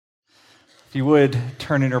If you would,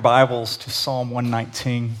 turn in your Bibles to Psalm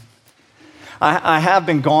 119. I have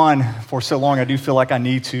been gone for so long, I do feel like I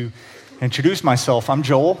need to introduce myself. I'm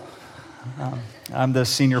Joel. I'm the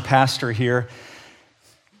senior pastor here.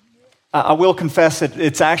 I will confess that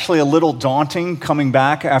it's actually a little daunting coming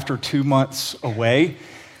back after 2 months away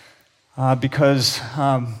because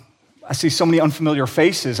I see so many unfamiliar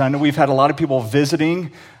faces. I know we've had a lot of people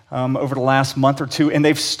visiting over the last month or two, and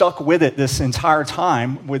they've stuck with it this entire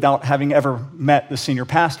time without having ever met the senior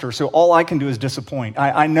pastor. So all I can do is disappoint.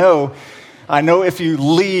 I know if you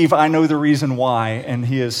leave, I know the reason why, and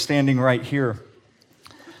he is standing right here.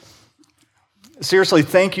 Seriously,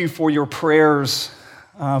 thank you for your prayers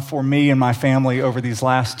for me and my family over these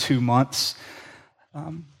last 2 months.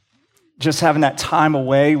 Just having that time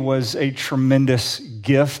away was a tremendous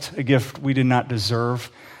gift, a gift we did not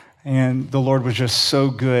deserve. And the Lord was just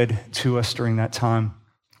so good to us during that time.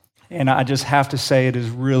 And I just have to say it is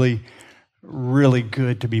really, really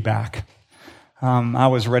good to be back. I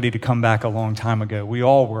was ready to come back a long time ago. We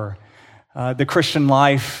all were. The Christian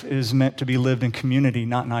life is meant to be lived in community,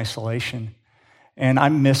 not in isolation. And I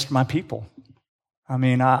missed my people. I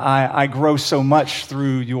mean, I grow so much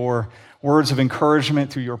through your words of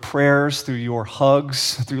encouragement, through your prayers, through your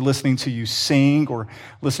hugs, through listening to you sing or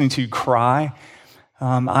listening to you cry.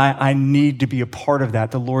 I need to be a part of that.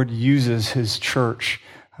 The Lord uses His church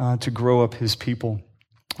to grow up His people.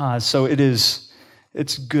 So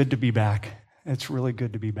it's good to be back. It's really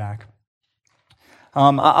good to be back.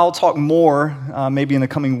 I'll talk more maybe in the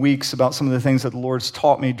coming weeks about some of the things that the Lord's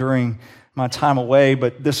taught me during my time away,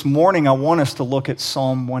 but this morning I want us to look at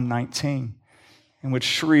Psalm 119, in which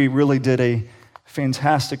Shri really did a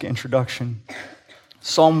fantastic introduction.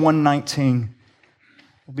 Psalm 119,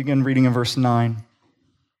 we'll begin reading in verse 9.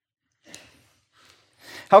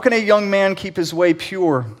 How can a young man keep his way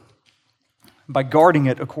pure? By guarding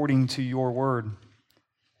it according to your word.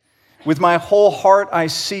 With my whole heart I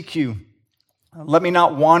seek you. Let me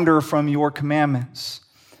not wander from your commandments.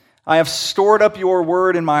 I have stored up your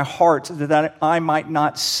word in my heart that I might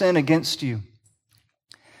not sin against you.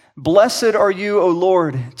 Blessed are you, O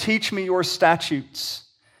Lord. Teach me your statutes.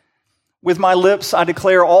 With my lips I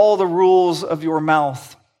declare all the rules of your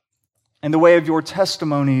mouth. In the way of your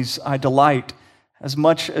testimonies I delight, as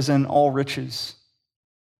much as in all riches.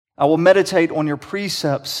 I will meditate on your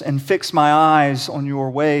precepts and fix my eyes on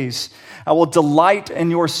your ways. I will delight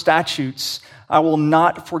in your statutes. I will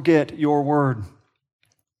not forget your word.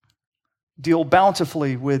 Deal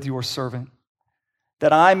bountifully with your servant,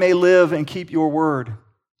 that I may live and keep your word.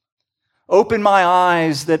 Open my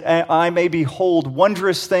eyes that I may behold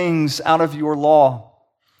wondrous things out of your law.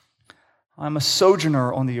 I am a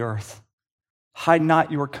sojourner on the earth. Hide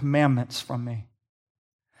not your commandments from me.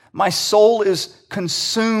 My soul is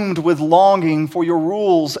consumed with longing for your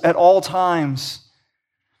rules at all times.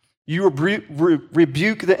 You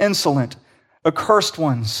rebuke the insolent, accursed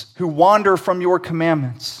ones who wander from your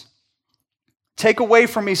commandments. Take away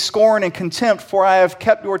from me scorn and contempt, for I have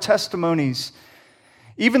kept your testimonies.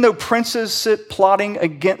 Even though princes sit plotting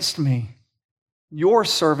against me, your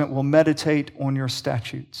servant will meditate on your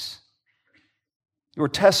statutes. Your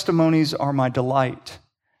testimonies are my delight.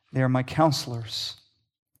 They are my counselors.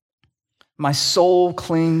 My soul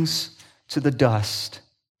clings to the dust.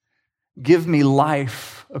 Give me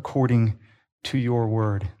life according to your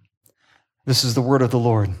word. This is the word of the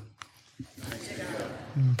Lord.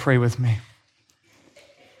 Pray with me.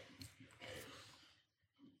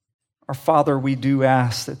 Our Father, we do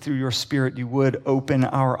ask that through your Spirit you would open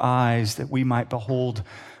our eyes that we might behold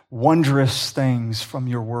wondrous things from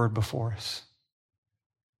your word before us.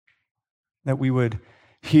 That we would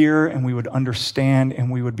hear and we would understand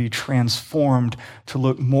and we would be transformed to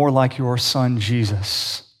look more like your Son,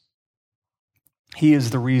 Jesus. He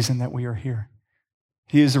is the reason that we are here.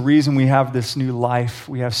 He is the reason we have this new life.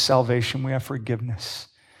 We have salvation. We have forgiveness.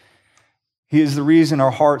 He is the reason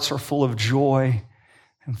our hearts are full of joy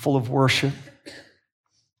and full of worship.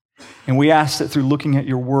 And we ask that through looking at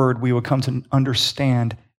your word, we would come to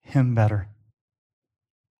understand him better.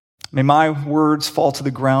 May my words fall to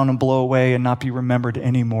the ground and blow away and not be remembered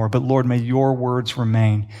anymore. But Lord, may your words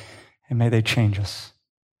remain and may they change us.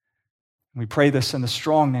 We pray this in the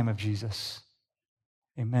strong name of Jesus.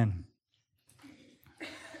 Amen.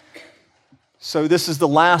 So this is the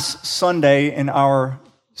last Sunday in our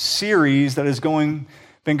series that has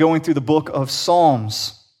been going through the book of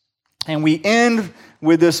Psalms. And we end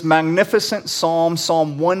with this magnificent psalm,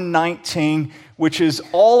 Psalm 119, which is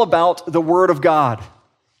all about the Word of God.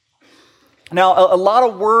 Now, a lot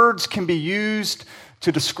of words can be used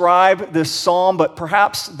to describe this psalm, but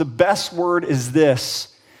perhaps the best word is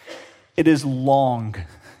this. It is long.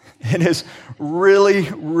 It is really,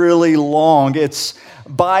 really long. It's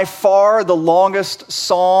by far the longest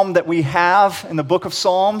psalm that we have in the book of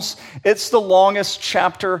Psalms. It's the longest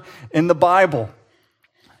chapter in the Bible.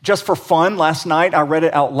 Just for fun, last night I read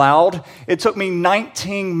it out loud. It took me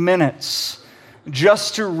 19 minutes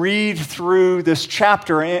just to read through this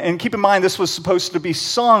chapter. And keep in mind, this was supposed to be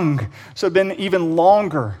sung, so it'd been even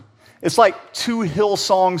longer. It's like 2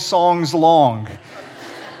 Hillsong songs long.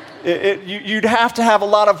 You'd have to have a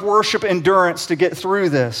lot of worship endurance to get through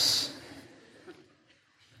this.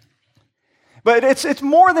 But it's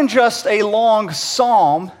more than just a long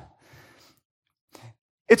psalm.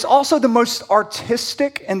 It's also the most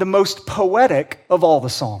artistic and the most poetic of all the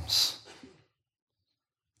psalms.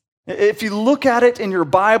 If you look at it in your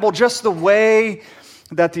Bible, just the way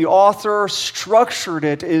that the author structured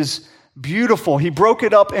it is beautiful. He broke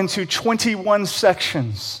it up into 21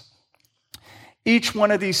 sections. Each one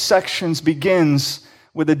of these sections begins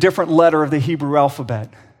with a different letter of the Hebrew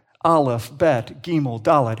alphabet. Aleph, Bet, Gimel,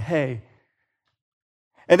 Dalet, Hey.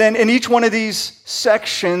 And then in each one of these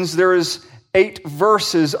sections, there is 8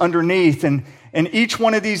 verses underneath. And each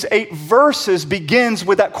one of these 8 verses begins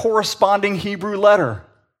with that corresponding Hebrew letter.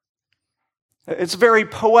 It's very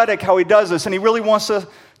poetic how he does this. And he really wants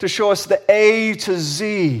to show us the A to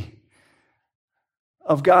Z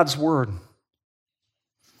of God's Word.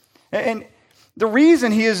 And the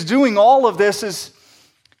reason he is doing all of this is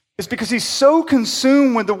because he's so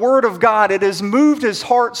consumed with the Word of God. It has moved his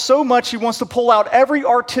heart so much, he wants to pull out every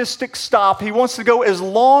artistic stop. He wants to go as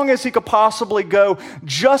long as he could possibly go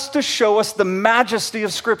just to show us the majesty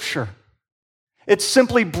of Scripture. It's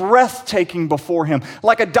simply breathtaking before him.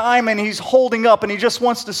 Like a diamond he's holding up, and he just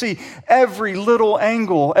wants to see every little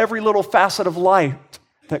angle, every little facet of light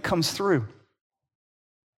that comes through.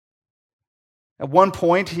 At one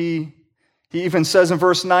point, he even says in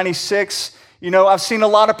verse 96, I've seen a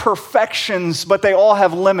lot of perfections, but they all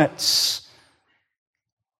have limits.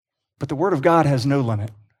 But the Word of God has no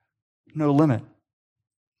limit. No limit.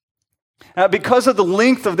 Because of the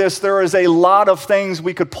length of this, there is a lot of things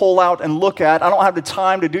we could pull out and look at. I don't have the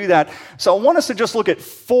time to do that. So I want us to just look at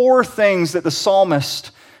 4 things that the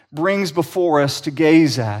psalmist brings before us to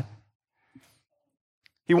gaze at.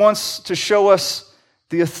 He wants to show us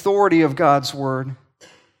the authority of God's Word.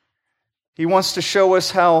 He wants to show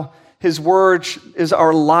us how His Word is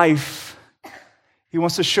our life. He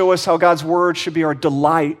wants to show us how God's Word should be our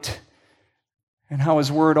delight and how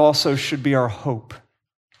His Word also should be our hope.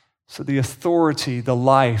 So the authority, the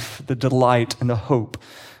life, the delight, and the hope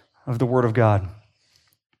of the Word of God.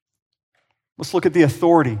 Let's look at the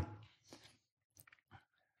authority.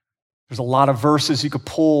 There's a lot of verses you could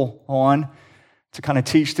pull on to kind of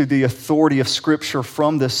teach through the authority of Scripture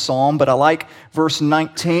from this psalm, but I like verse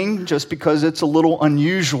 19 just because it's a little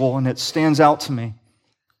unusual and it stands out to me.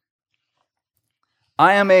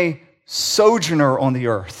 I am a sojourner on the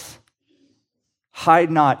earth.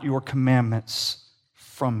 Hide not your commandments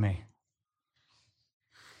from me.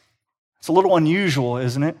 It's a little unusual,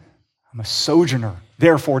 isn't it? I'm a sojourner,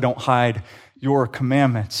 therefore don't hide your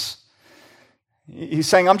commandments. He's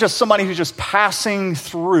saying, I'm just somebody who's just passing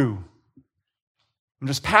through. I'm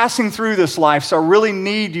just passing through this life, so I really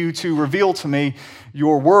need you to reveal to me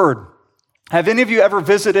your word. Have any of you ever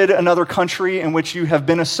visited another country in which you have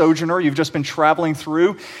been a sojourner? You've just been traveling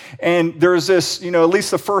through, and there's this, at least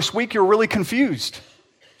the first week, you're really confused.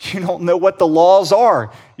 You don't know what the laws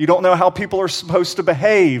are. You don't know how people are supposed to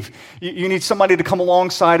behave. You need somebody to come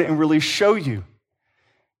alongside and really show you.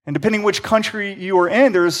 And depending which country you are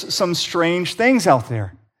in, there's some strange things out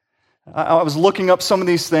there. I was looking up some of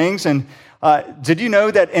these things, and did you know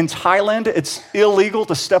that in Thailand, it's illegal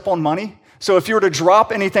to step on money? So if you were to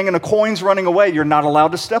drop anything and a coin's running away, you're not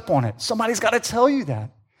allowed to step on it. Somebody's got to tell you that.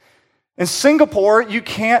 In Singapore, you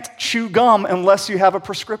can't chew gum unless you have a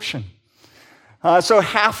prescription. So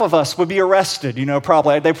half of us would be arrested,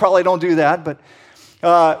 probably. They probably don't do that, but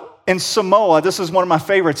in Samoa, this is one of my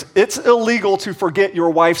favorites. It's illegal to forget your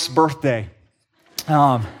wife's birthday.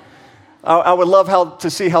 I would love to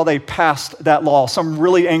see how they passed that law. Some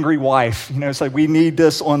really angry wife, it's like, we need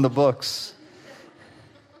this on the books.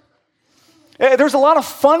 There's a lot of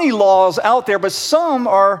funny laws out there, but some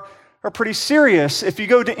are pretty serious. If you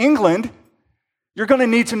go to England, you're going to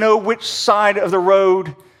need to know which side of the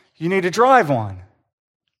road you need to drive on.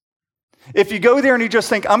 If you go there and you just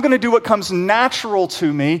think, I'm going to do what comes natural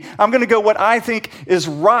to me, I'm going to go what I think is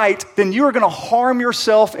right, then you are going to harm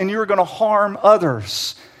yourself and you are going to harm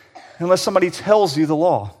others unless somebody tells you the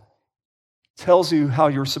law, tells you how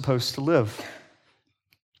you're supposed to live.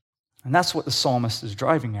 And that's what the psalmist is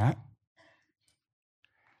driving at.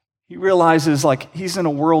 He realizes he's in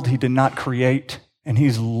a world he did not create. and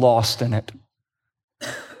he's lost in it.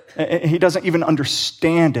 He doesn't even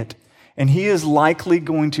understand it. And he is likely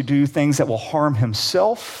going to do things that will harm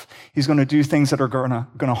himself. He's going to do things that are going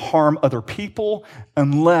to harm other people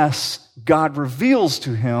unless God reveals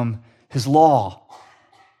to him his law,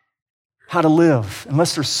 how to live,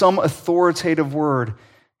 unless there's some authoritative word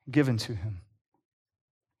given to him.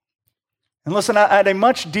 And listen, at a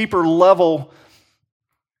much deeper level,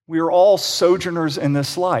 we are all sojourners in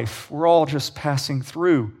this life. We're all just passing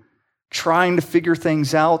through, trying to figure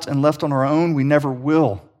things out, and left on our own, we never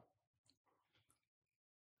will.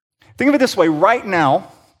 Think of it this way. Right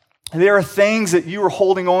now, there are things that you are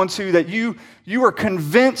holding on to that you are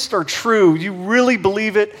convinced are true. You really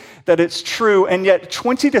believe it, that it's true. And yet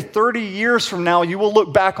 20 to 30 years from now, you will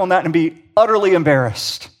look back on that and be utterly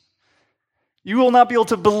embarrassed. You will not be able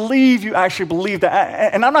to believe you actually believe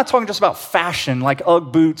that. And I'm not talking just about fashion, like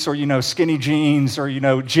Ugg boots or, skinny jeans or,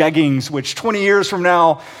 jeggings, which 20 years from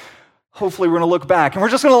now, hopefully we're going to look back and we're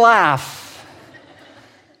just going to laugh.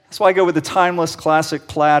 That's why I go with the timeless classic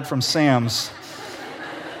plaid from Sam's.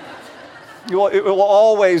 It will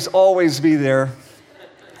always, always be there.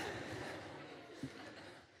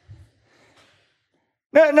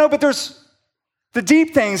 No, but there's the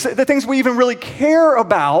deep things, the things we even really care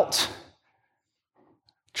about.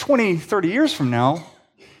 20, 30 years from now,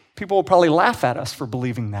 people will probably laugh at us for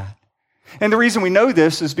believing that. And the reason we know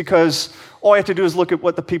this is because all I have to do is look at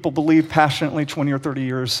what the people believed passionately 20 or 30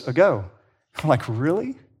 years ago. I'm like,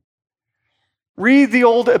 really? Read the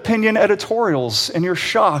old opinion editorials, and you're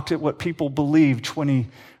shocked at what people believed 20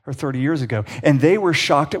 or 30 years ago. And they were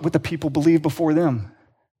shocked at what the people believed before them.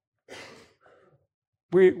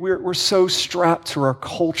 We're so strapped to our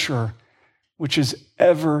culture, which is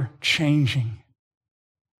ever changing.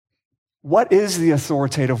 What is the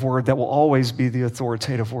authoritative word that will always be the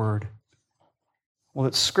authoritative word? Well,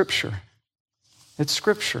 it's Scripture. It's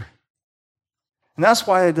Scripture. And that's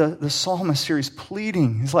why the psalmist here is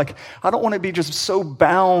pleading. He's like, I don't want to be just so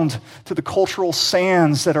bound to the cultural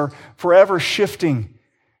sands that are forever shifting.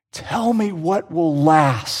 Tell me what will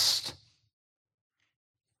last.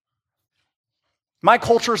 My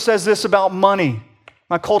culture says this about money.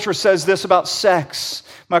 My culture says this about sex.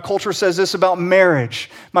 My culture says this about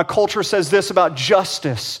marriage. My culture says this about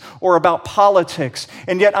justice or about politics.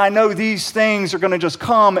 And yet I know these things are going to just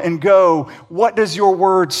come and go. What does your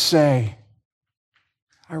word say?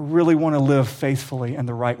 I really want to live faithfully in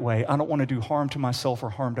the right way. I don't want to do harm to myself or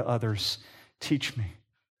harm to others. Teach me.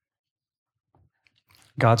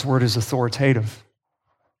 God's word is authoritative.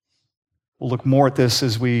 We'll look more at this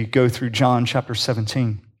as we go through John chapter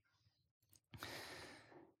 17.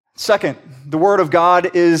 Second, the word of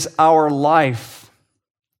God is our life.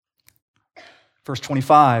 Verse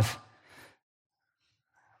 25.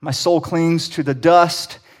 My soul clings to the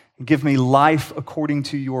dust. Give me life according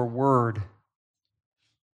to your word.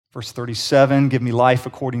 Verse 37, give me life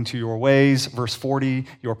according to your ways. Verse 40,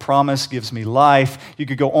 your promise gives me life. You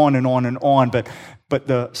could go on and on and on, but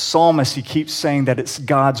the psalmist, he keeps saying that it's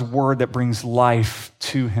God's word that brings life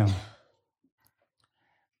to him.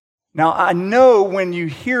 Now, I know when you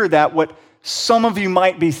hear that what some of you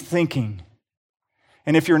might be thinking.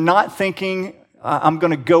 And if you're not thinking, I'm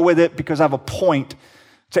going to go with it because I have a point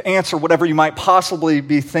to answer whatever you might possibly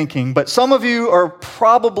be thinking. But some of you are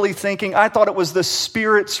probably thinking, I thought it was the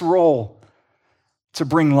Spirit's role to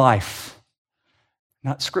bring life,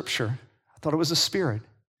 not Scripture. I thought it was the Spirit.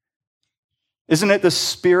 Isn't it the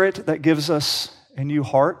Spirit that gives us a new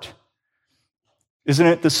heart? Isn't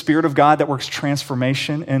it the Spirit of God that works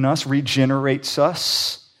transformation in us, regenerates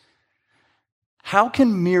us? How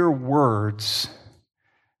can mere words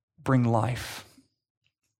bring life?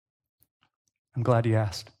 I'm glad you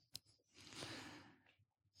asked.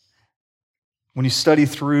 When you study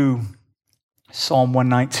through Psalm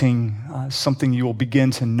 119, something you will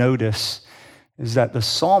begin to notice is that the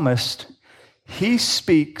psalmist, he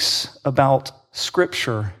speaks about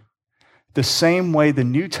Scripture the same way the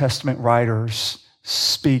New Testament writers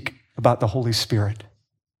speak about the Holy Spirit.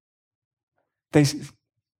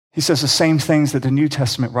 He says the same things that the New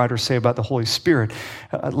Testament writers say about the Holy Spirit.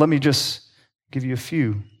 Let me just give you a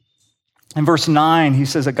few. In verse 9, he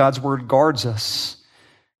says that God's word guards us.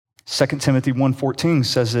 2 Timothy 1:14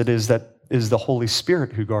 says it is the Holy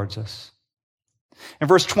Spirit who guards us. In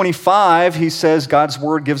verse 25, he says God's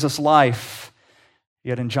word gives us life.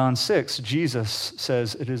 Yet in John 6, Jesus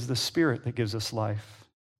says it is the Spirit that gives us life.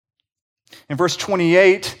 In verse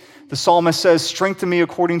 28, the psalmist says, strengthen me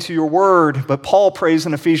according to your word. But Paul prays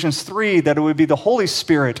in Ephesians 3 that it would be the Holy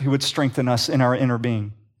Spirit who would strengthen us in our inner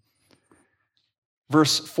being.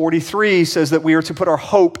 Verse 43 says that we are to put our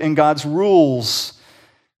hope in God's rules.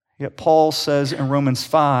 Yet Paul says in Romans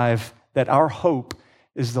 5 that our hope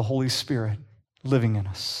is the Holy Spirit living in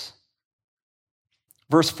us.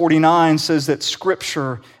 Verse 49 says that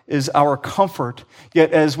Scripture is our comfort.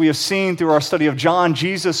 Yet as we have seen through our study of John,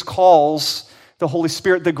 Jesus calls the Holy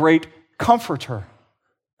Spirit the great comforter.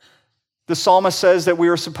 The psalmist says that we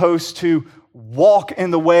are supposed to walk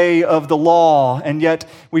in the way of the law, and yet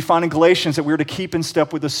we find in Galatians that we're to keep in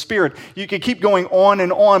step with the Spirit. You can keep going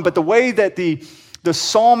on, but the way that the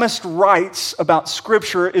psalmist writes about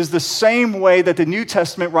Scripture is the same way that the New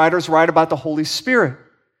Testament writers write about the Holy Spirit.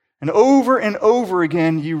 And over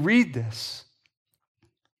again, you read this.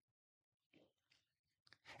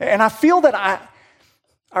 And I feel that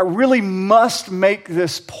I really must make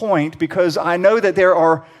this point because I know that there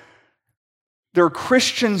are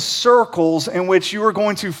Christian circles in which you are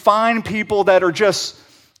going to find people that are just,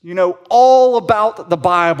 all about the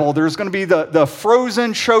Bible. There's going to be the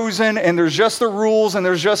frozen chosen, and there's just the rules, and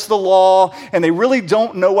there's just the law, and they really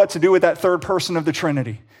don't know what to do with that third person of the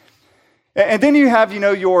Trinity. And then you have,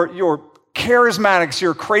 your charismatics,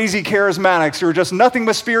 your crazy charismatics, who are just nothing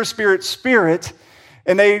but spirit,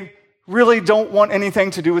 and they really don't want anything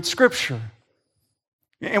to do with Scripture.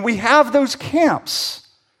 And we have those camps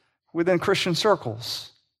within Christian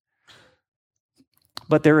circles.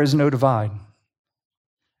 But there is no divide.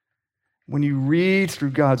 When you read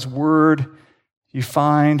through God's Word, you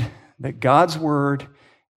find that God's Word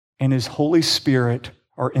and His Holy Spirit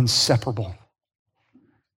are inseparable.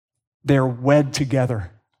 They're wed together.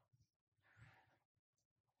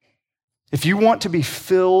 If you want to be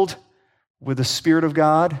filled with the Spirit of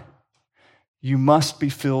God, you must be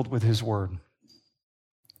filled with His Word.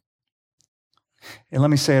 And let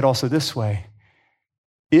me say it also this way.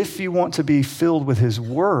 If you want to be filled with His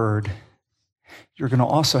Word, you're going to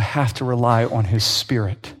also have to rely on His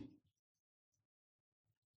Spirit.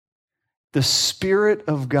 The Spirit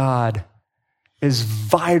of God is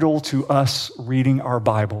vital to us reading our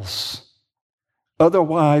Bibles.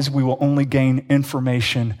 Otherwise, we will only gain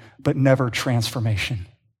information, but never transformation.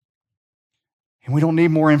 And we don't need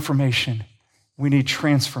more information. We need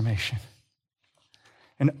transformation.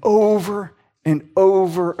 And over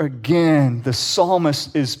again, the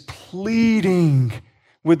psalmist is pleading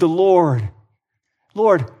with the Lord.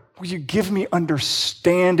 Lord, will you give me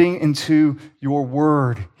understanding into your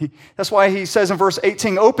word? That's why he says in verse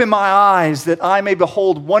 18, open my eyes that I may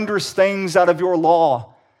behold wondrous things out of your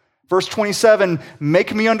law. Verse 27,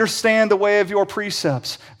 make me understand the way of your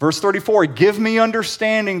precepts. Verse 34, give me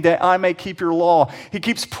understanding that I may keep your law. He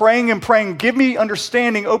keeps praying and praying, give me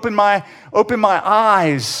understanding, open my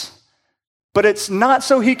eyes. But it's not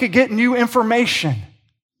so he could get new information.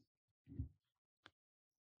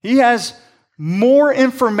 He has more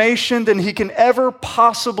information than he can ever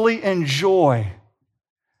possibly enjoy.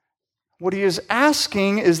 What he is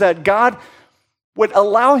asking is that God would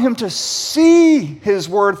allow him to see his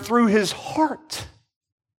word through his heart.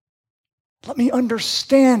 Let me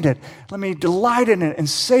understand it. Let me delight in it and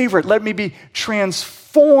savor it. Let me be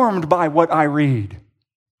transformed by what I read.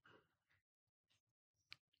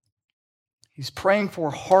 He's praying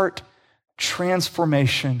for heart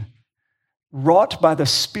transformation wrought by the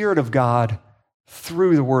Spirit of God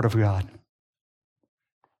through the Word of God.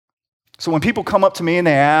 So when people come up to me and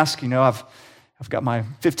they ask, I've got my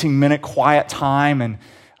 15-minute quiet time, and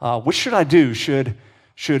what should I do? Should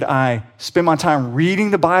I spend my time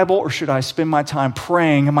reading the Bible, or should I spend my time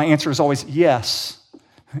praying? And my answer is always yes.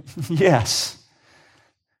 Yes.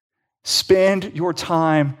 Spend your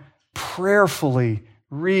time prayerfully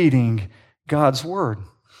reading God's Word.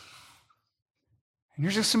 And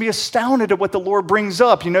you're just going to be astounded at what the Lord brings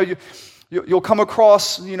up. You'll come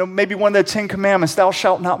across, maybe one of the 10 Commandments, thou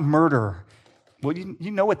shalt not murder. Well, you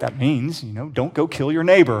know what that means. Don't go kill your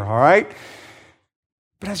neighbor, all right?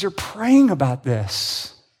 But as you're praying about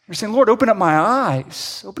this, you're saying, Lord, open up my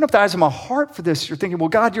eyes. Open up the eyes of my heart for this. You're thinking, well,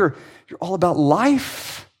 God, you're all about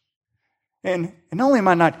life. And not only am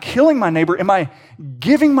I not killing my neighbor, am I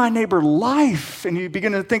giving my neighbor life? And you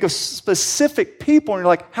begin to think of specific people, and you're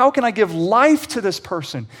like, how can I give life to this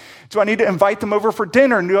person? Do I need to invite them over for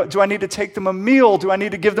dinner? Do I need to take them a meal? Do I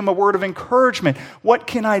need to give them a word of encouragement? What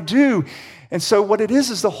can I do? And so what it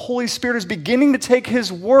is the Holy Spirit is beginning to take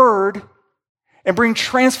His word and bring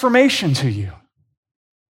transformation to you.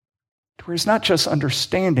 To where it's not just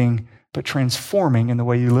understanding, but transforming in the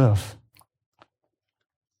way you live.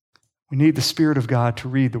 We need the Spirit of God to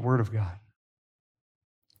read the Word of God.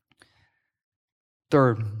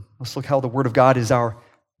 Third, let's look how the Word of God is our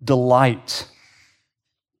delight.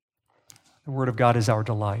 The Word of God is our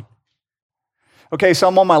delight. Okay, so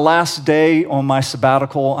I'm on my last day on my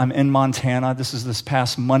sabbatical. I'm in Montana. This is this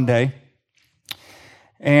past Monday.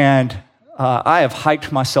 And I have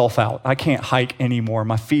hiked myself out. I can't hike anymore.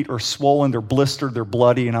 My feet are swollen, they're blistered, they're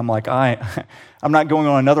bloody, and I'm like, I'm not going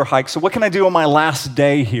on another hike. So what can I do on my last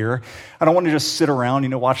day here? I don't want to just sit around,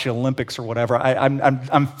 watch the Olympics or whatever.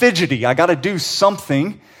 I'm fidgety. I got to do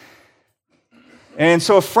something. And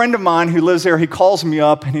so a friend of mine who lives there, he calls me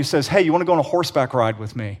up and he says, hey, you want to go on a horseback ride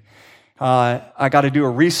with me? I got to do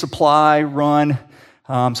a resupply run.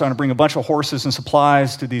 So I'm going to bring a bunch of horses and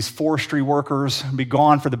supplies to these forestry workers, be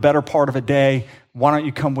gone for the better part of a day. Why don't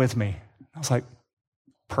you come with me? I was like,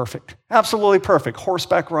 perfect. Absolutely perfect.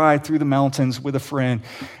 Horseback ride through the mountains with a friend.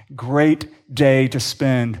 Great day to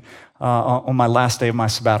spend on my last day of my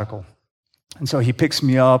sabbatical. And so he picks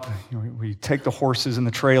me up. We take the horses in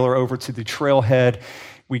the trailer over to the trailhead.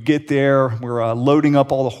 We get there. We're loading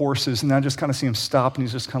up all the horses, and I just kind of see him stop, and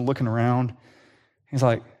he's just kind of looking around. He's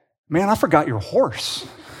like, man, I forgot your horse.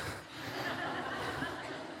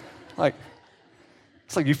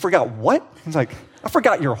 It's like, you forgot what? He's like, I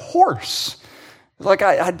forgot your horse. It's like,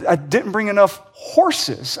 I didn't bring enough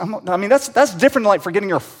horses. That's different than like forgetting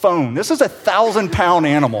your phone. This is a 1,000-pound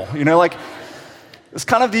animal, it's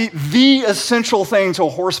kind of the essential thing to a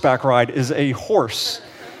horseback ride is a horse.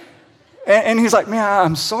 And he's like, man,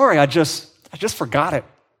 I'm sorry, I just forgot it.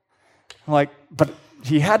 I'm like, but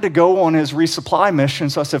he had to go on his resupply mission,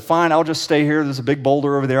 so I said, fine, I'll just stay here. There's a big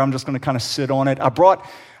boulder over there. I'm just going to kind of sit on it.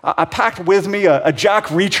 I packed with me a Jack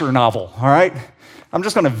Reacher novel, all right? I'm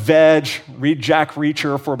just going to read Jack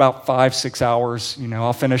Reacher for about 5-6 hours.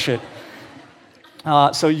 I'll finish it.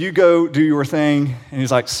 So you go do your thing. And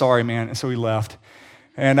he's like, sorry, man. And so he left.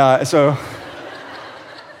 And so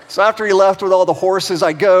after he left with all the horses,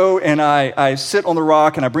 I go and I sit on the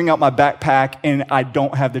rock and I bring out my backpack and I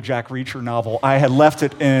don't have the Jack Reacher novel. I had left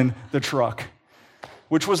it in the truck,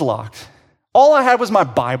 which was locked. All I had was my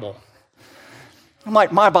Bible. I'm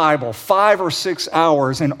like, my Bible, 5 or 6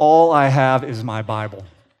 hours, and all I have is my Bible.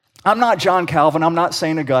 I'm not John Calvin. I'm not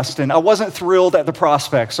St. Augustine. I wasn't thrilled at the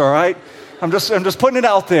prospects, all right? I'm just putting it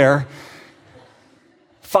out there.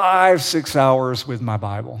 5-6 hours with my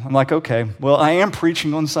Bible. I'm like, okay, well, I am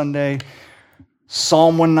preaching on Sunday.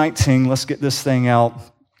 Psalm 119, let's get this thing out.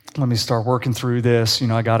 Let me start working through this.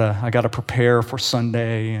 I gotta prepare for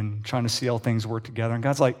Sunday and trying to see how things work together. And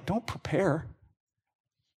God's like, don't prepare.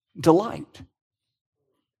 Delight.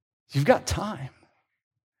 You've got time.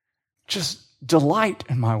 Just delight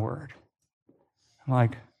in my word. I'm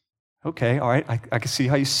like, okay, all right, I can see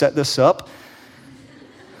how you set this up.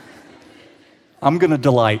 I'm going to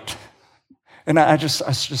delight. And I just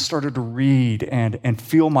started to read and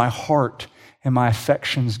feel my heart and my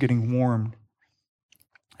affections getting warmed.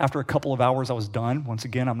 After a couple of hours, I was done. Once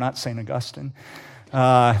again, I'm not St. Augustine.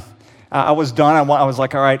 I was done. I was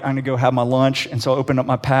like, all right, I'm going to go have my lunch. And so I opened up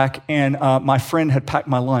my pack, and my friend had packed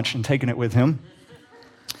my lunch and taken it with him.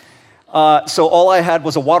 So all I had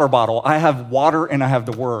was a water bottle. I have water and I have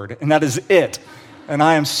the word, and that is it. And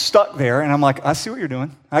I am stuck there, and I'm like, I see what you're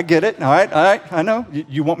doing. I get it. All right, I know.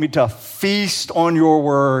 You want me to feast on your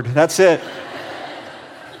word. That's it.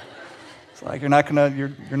 It's like, you're not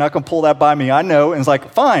gonna pull that by me. I know. And it's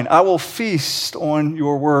like, fine, I will feast on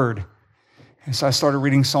your word. And so I started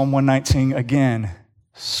reading Psalm 119 again,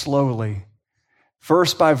 slowly,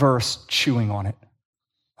 verse by verse, chewing on it.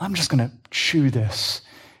 I'm just going to chew this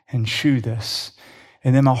and chew this.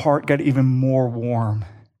 And then my heart got even more warm.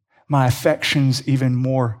 My affections even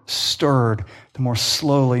more stirred, the more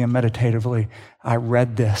slowly and meditatively I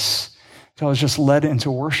read this. So I was just led into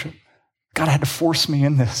worship. God had to force me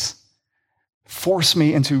in this. Force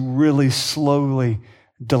me into really slowly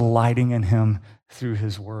delighting in him through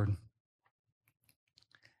his word.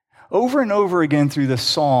 Over and over again through this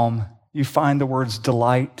psalm, you find the words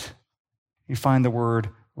delight. You find the word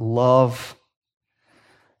love.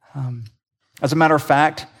 As a matter of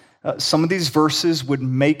fact, some of these verses would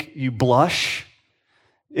make you blush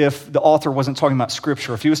if the author wasn't talking about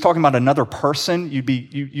Scripture. If he was talking about another person, you'd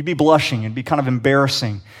be blushing. It'd be kind of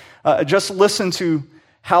embarrassing. Just listen to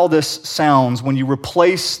how this sounds when you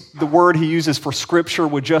replace the word he uses for Scripture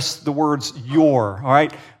with just the words your, all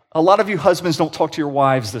right? A lot of you husbands don't talk to your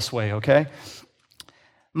wives this way, okay?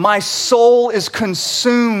 My soul is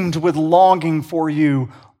consumed with longing for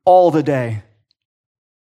you all the day.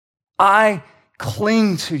 I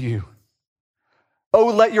cling to you. Oh,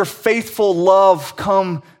 let your faithful love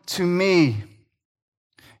come to me.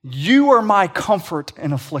 You are my comfort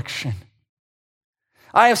in affliction.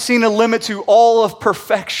 I have seen a limit to all of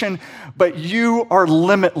perfection, but you are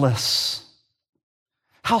limitless.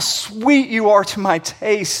 How sweet you are to my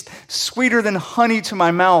taste, sweeter than honey to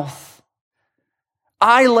my mouth.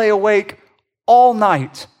 I lay awake all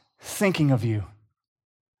night thinking of you.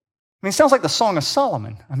 I mean, it sounds like the Song of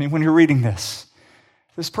Solomon. I mean, when you're reading this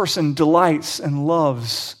person delights and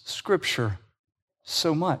loves Scripture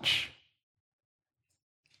so much.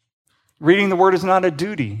 Reading the Word is not a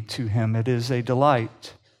duty to him, it is a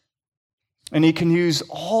delight. And he can use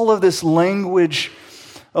all of this language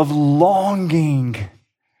of longing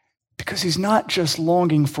because he's not just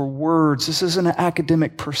longing for words. This isn't an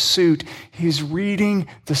academic pursuit. He's reading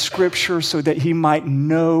the Scripture so that he might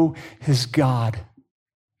know his God.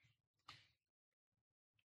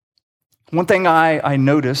 One thing I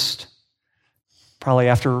noticed, probably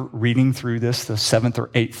after reading through this the 7th or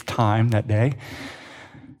 8th time that day,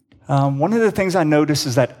 one of the things I noticed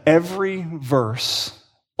is that every verse,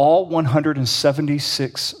 all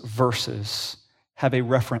 176 verses, have a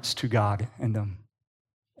reference to God in them.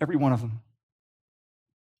 Every one of them.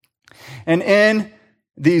 And in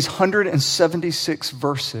these 176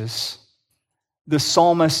 verses, the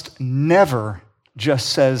psalmist never just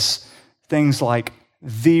says things like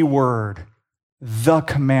the word, the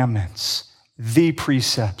commandments, the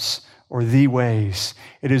precepts, or the ways.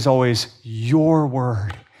 It is always your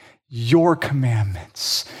word, your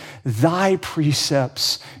commandments, thy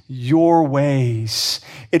precepts, your ways.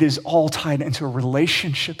 It is all tied into a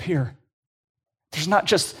relationship here. There's not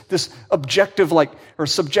just this objective or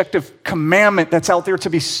subjective commandment that's out there to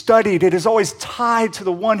be studied. It is always tied to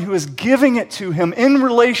the one who is giving it to him in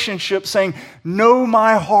relationship, saying, know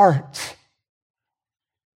my heart.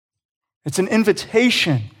 It's an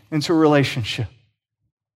invitation into a relationship.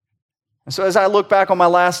 And so as I look back on my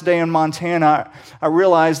last day in Montana, I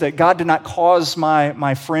realized that God did not cause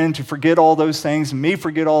my friend to forget all those things, and me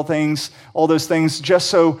forget all those things, just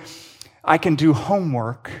so I can do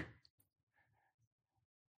homework.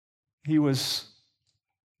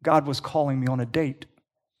 God was calling me on a date.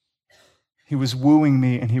 He was wooing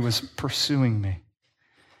me and he was pursuing me.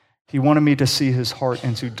 He wanted me to see his heart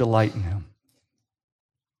and to delight in him.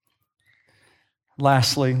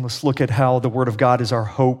 Lastly, let's look at how the Word of God is our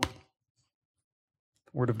hope.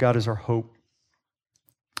 The Word of God is our hope.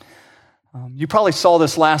 You probably saw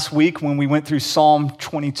this last week when we went through Psalm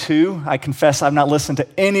 22. I confess I've not listened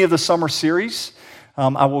to any of the summer series.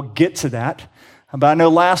 I will get to that. But I know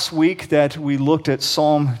last week that we looked at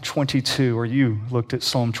Psalm 22, or you looked at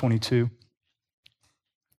Psalm 22.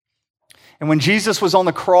 And when Jesus was on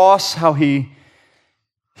the cross, how he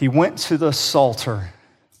went to the Psalter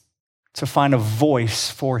to find a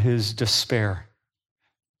voice for his despair.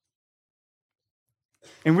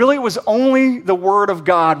 And really it was only the Word of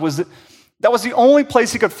God. That was the only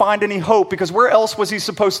place he could find any hope, because where else was he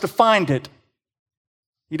supposed to find it?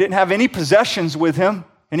 He didn't have any possessions with him,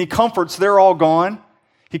 any comforts, they're all gone.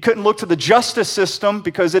 He couldn't look to the justice system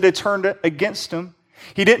because it had turned against him.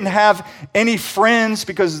 He didn't have any friends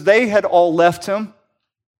because they had all left him.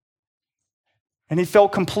 And he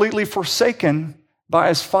felt completely forsaken by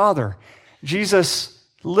his Father. Jesus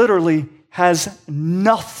literally has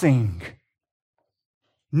nothing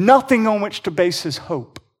on which to base his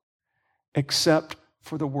hope except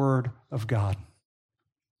for the Word of God.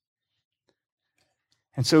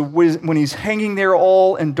 And so when he's hanging there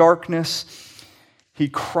all in darkness, he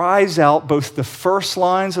cries out both the first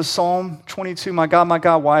lines of Psalm 22, my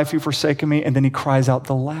God, why have you forsaken me? And then he cries out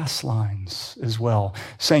the last lines as well,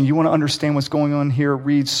 saying, you want to understand what's going on here?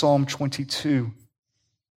 Read Psalm 22.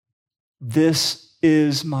 This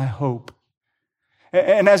is my hope.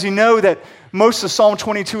 And as you know, that most of Psalm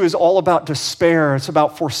 22 is all about despair. It's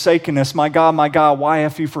about forsakenness. My God, why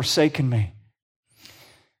have you forsaken me?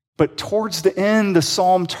 But towards the end, the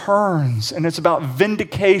psalm turns, and it's about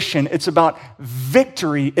vindication. It's about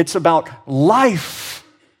victory. It's about life.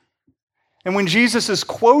 And when Jesus is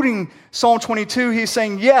quoting Psalm 22, he's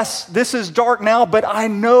saying, yes, this is dark now, but I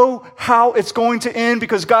know how it's going to end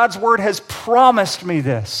because God's Word has promised me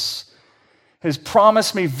this. Has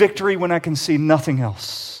promised me victory when I can see nothing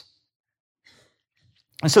else.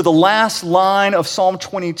 And so the last line of Psalm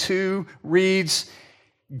 22 reads,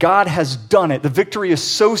 God has done it. The victory is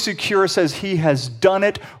so secure, it says he has done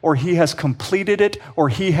it, or he has completed it, or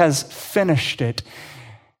he has finished it.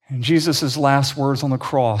 And Jesus' last words on the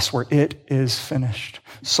cross were, it is finished.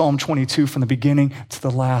 Psalm 22 from the beginning to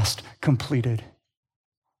the last completed.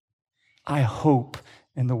 I hope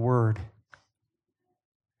in the Word.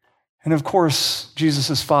 And of course,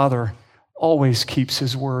 Jesus' Father always keeps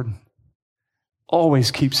his word,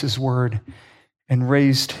 and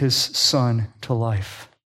raised his Son to life.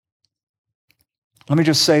 Let me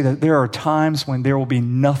just say that there are times when there will be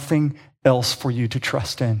nothing else for you to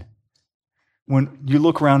trust in. When you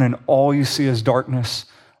look around and all you see is darkness,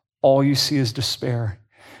 all you see is despair,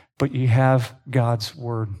 but you have God's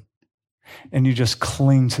Word, and you just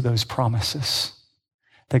cling to those promises.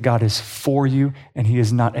 that God is for you and he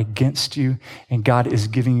is not against you, and God is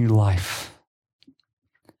giving you life.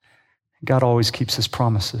 God always keeps his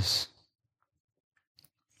promises.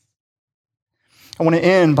 I want to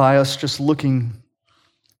end by us just looking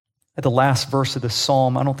at the last verse of this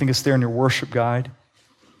psalm. I don't think it's there in your worship guide.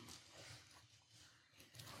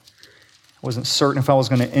 I wasn't certain if I was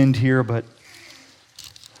going to end here, but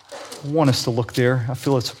I want us to look there. I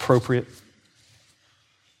feel it's appropriate.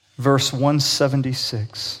 Verse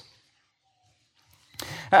 176.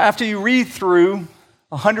 After you read through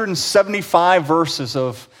 175 verses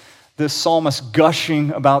of this psalmist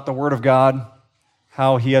gushing about the Word of God,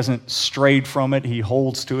 how he hasn't strayed from it, he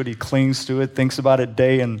holds to it, he clings to it, thinks about it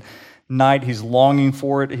day and night, he's longing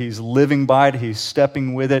for it, he's living by it, he's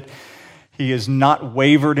stepping with it, he is not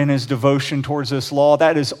wavered in his devotion towards this law.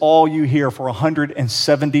 That is all you hear for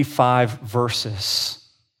 175 verses.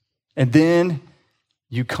 And then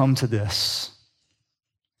you come to this,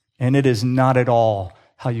 and it is not at all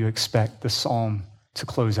how you expect the psalm to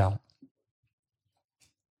close out.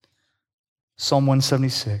 Psalm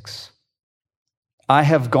 176. I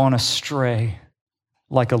have gone astray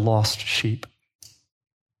like a lost sheep.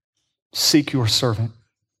 Seek your servant,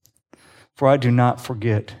 for I do not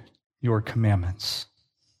forget your commandments.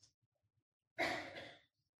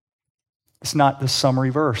 It's not the summary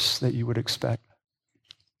verse that you would expect.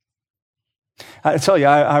 I tell you,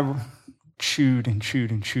 I chewed and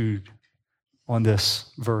chewed and chewed on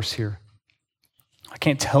this verse here. I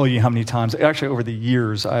can't tell you how many times, actually over the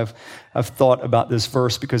years, I've thought about this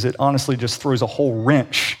verse because it honestly just throws a whole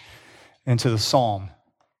wrench into the psalm.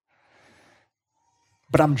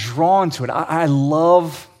 But I'm drawn to it. I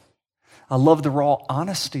love the raw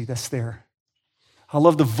honesty that's there. I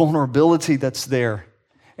love the vulnerability that's there.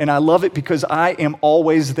 And I love it because I am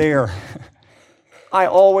always there. I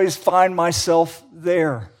always find myself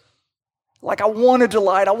there. Like I want to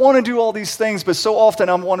delight, I want to do all these things, but so often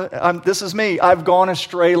this is me. I've gone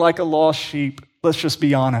astray like a lost sheep. Let's just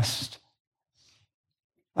be honest.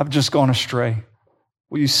 I've just gone astray.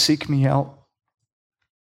 Will you seek me out?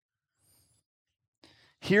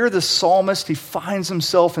 Here the psalmist, he finds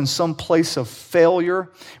himself in some place of failure.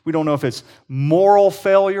 We don't know if it's moral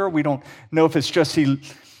failure. We don't know if it's just he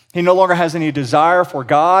no longer has any desire for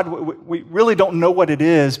God. We really don't know what it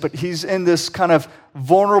is, but he's in this kind of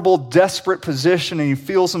vulnerable, desperate position, and he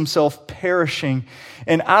feels himself perishing.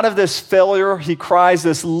 And out of this failure, he cries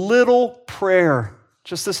this little prayer,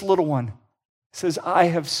 just this little one. He says, I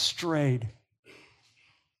have strayed.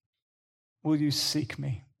 Will you seek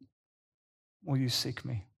me? Will you seek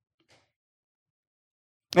me?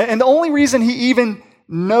 And the only reason he even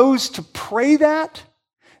knows to pray that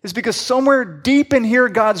is because somewhere deep in here,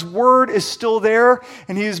 God's word is still there,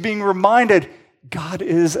 and he is being reminded, God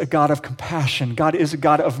is a God of compassion. God is a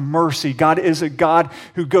God of mercy. God is a God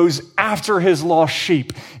who goes after his lost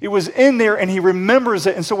sheep. It was in there, and he remembers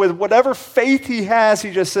it. And so with whatever faith he has,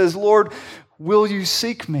 he just says, Lord, will you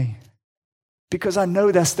seek me? Because I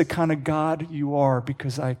know that's the kind of God you are,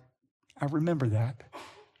 because I remember that.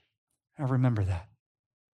 I remember that.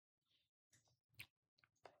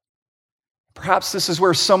 Perhaps this is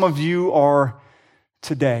where some of you are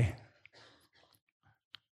today.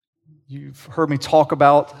 You've heard me talk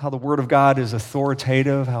about how the Word of God is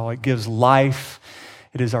authoritative, how it gives life.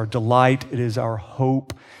 It is our delight. It is our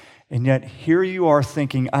hope. And yet here you are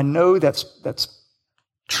thinking, I know that's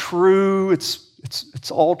true.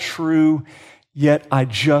 It's all true. Yet I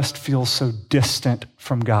just feel so distant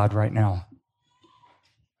from God right now.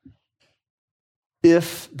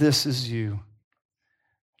 If this is you,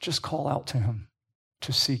 just call out to him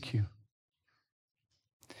to seek you.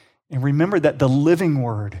 And remember that the living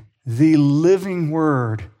Word,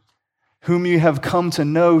 whom you have come to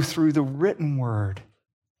know through the written Word,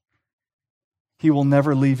 he will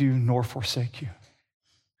never leave you nor forsake you.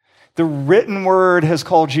 The written Word has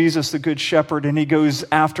called Jesus the Good Shepherd, and he goes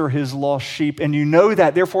after his lost sheep. And you know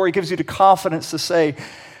that. Therefore, he gives you the confidence to say,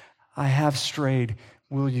 I have strayed.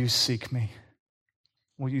 Will you seek me?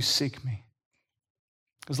 Will you seek me?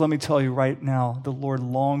 Because let me tell you right now, the Lord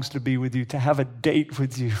longs to be with you, to have a date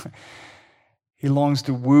with you. He longs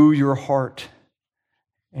to woo your heart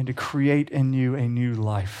and to create in you a new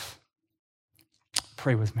life.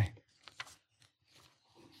 Pray with me.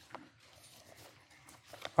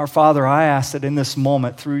 Our Father, I ask that in this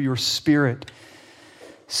moment, through your Spirit,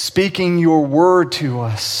 speaking your word to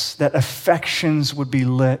us, that affections would be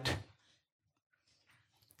lit.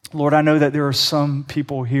 Lord, I know that there are some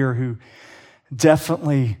people here who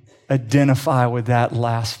definitely identify with that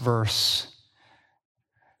last verse.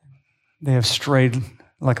 They have strayed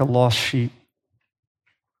like a lost sheep.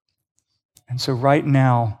 And so right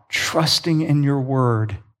now, trusting in your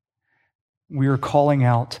word, we are calling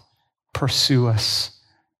out, pursue us,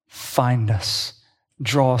 find us,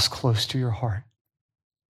 draw us close to your heart.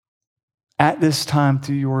 At this time,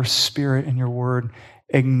 through your Spirit and your word,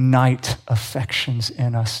 ignite affections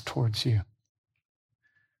in us towards you.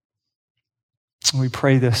 And we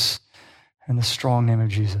pray this in the strong name of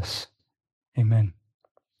Jesus. Amen.